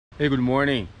Hey, good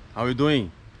morning. How you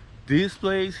doing? This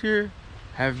place here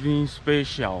have been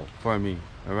special for me.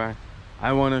 All right,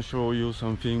 I want to show you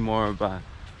something more about.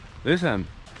 Listen,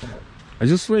 I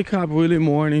just wake up really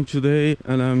morning today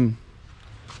and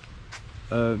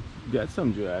get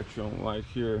some direction right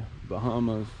here.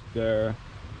 Bahamas there,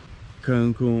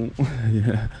 Cancun.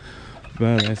 Yeah,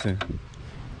 but listen,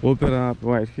 open up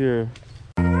right here.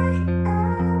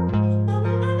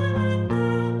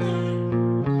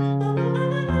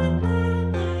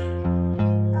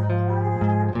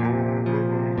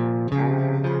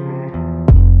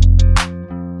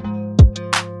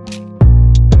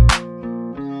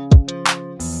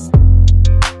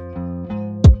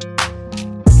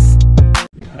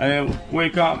 I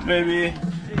wake up maybe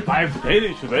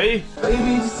 5:30 today.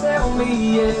 Baby, just tell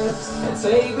me yes and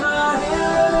take my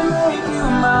hand and make you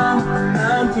mine.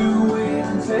 I'm through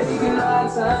waiting, taking my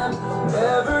time.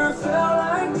 Never felt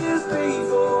like this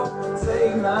before.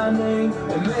 Take my name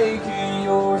and make it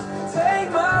yours. Take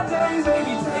my days,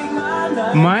 baby, take my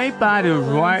nights. My body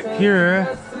right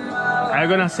here. I'm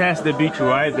gonna access the beach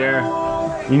right there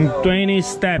in 20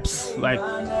 steps, like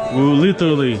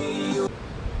literally.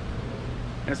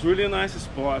 It's really a nice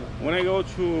spot. When I go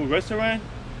to a restaurant,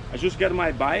 I just get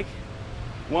my bike,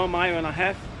 1.5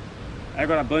 miles. I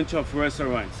got a bunch of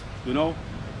restaurants, you know,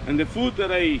 and the food that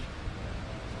I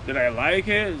like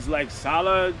is like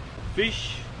salad,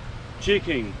 fish,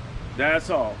 chicken. That's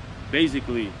all,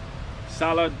 basically.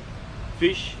 Salad,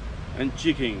 fish, and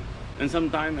chicken. And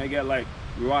sometimes I get like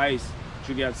rice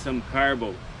to get some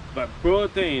carbo, but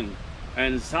protein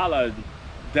and salad,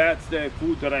 that's the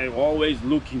food that I'm always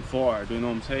looking for. Do you know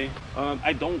what I'm saying?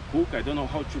 I don't cook. I don't know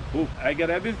how to cook. I got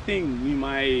everything in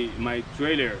my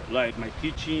trailer, like my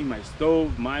kitchen, my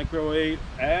stove, microwave.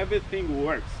 Everything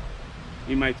works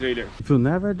in my trailer. If you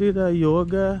never did a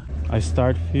yoga, I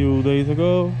started a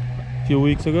few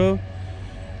weeks ago,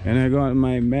 and I got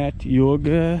my mat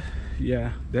yoga.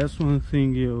 Yeah, that's one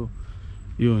thing you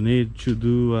need to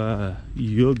do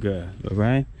yoga, all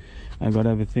right? I got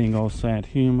everything all set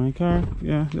here in my car.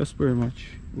 Yeah, that's pretty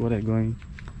much what I'm going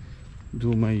to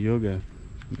do my yoga,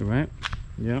 all right?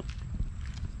 Yeah.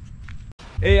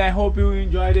 Hey, I hope you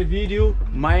enjoyed the video.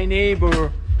 My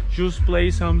neighbor just play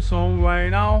some song right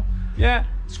now. Yeah,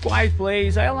 it's quiet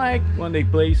place. I like when they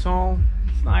play song.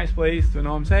 It's a nice place, you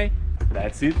know what I'm saying?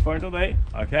 That's it for today,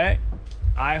 okay?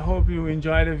 I hope you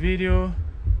enjoyed the video.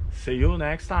 See you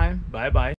next time. Bye bye.